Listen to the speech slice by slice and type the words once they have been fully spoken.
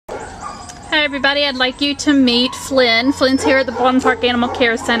Hi everybody, I'd like you to meet Flynn. Flynn's here at the Baldwin Park Animal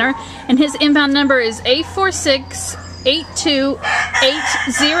Care Center, and his inbound number is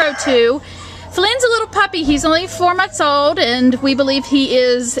A4682802. Flynn's a little puppy. He's only 4 months old, and we believe he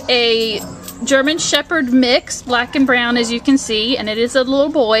is a German Shepherd mix, black and brown as you can see, and it is a little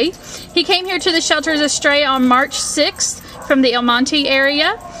boy. He came here to the shelter as a stray on March 6th from the Monte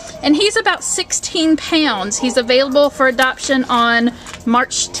area, and he's about 16 pounds. He's available for adoption on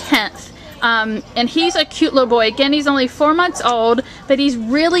March 10th. And he's a cute little boy. Again, he's only 4 months old, but he's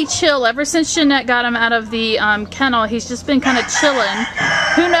really chill. Ever since Jeanette got him out of the kennel, he's just been kind of chilling.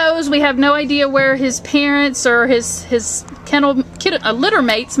 Who knows? We have no idea where his parents or his kennel litter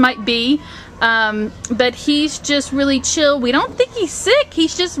mates might be. But he's just really chill. We don't think he's sick.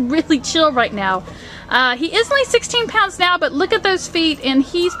 He's just really chill right now. He is only 16 pounds now, but look at those feet, and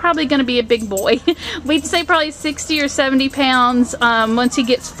he's probably going to be a big boy. We'd say probably 60 or 70 pounds once he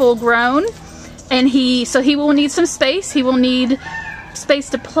gets full grown. And so he will need some space. He will need space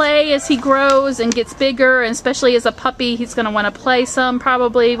to play as he grows and gets bigger, and especially as a puppy, he's going to want to play some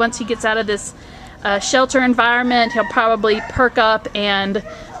probably. Once he gets out of this shelter environment, he'll probably perk up and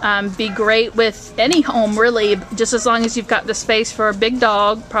be great with any home, really, just as long as you've got the space for a big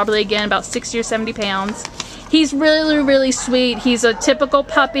dog, probably again about 60 or 70 pounds. He's really, really sweet. He's a typical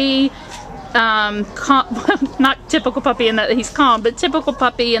puppy, not typical puppy in that he's calm, but typical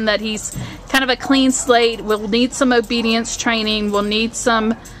puppy in that he's kind of a clean slate. Will need some obedience training, will need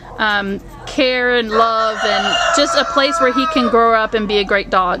some care and love, and just a place where he can grow up and be a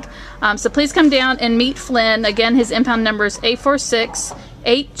great dog. So please come down and meet Flynn. Again, his impound number is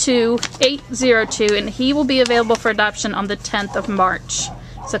A4682802, and he will be available for adoption on the 10th of March.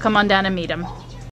 So come on down and meet him.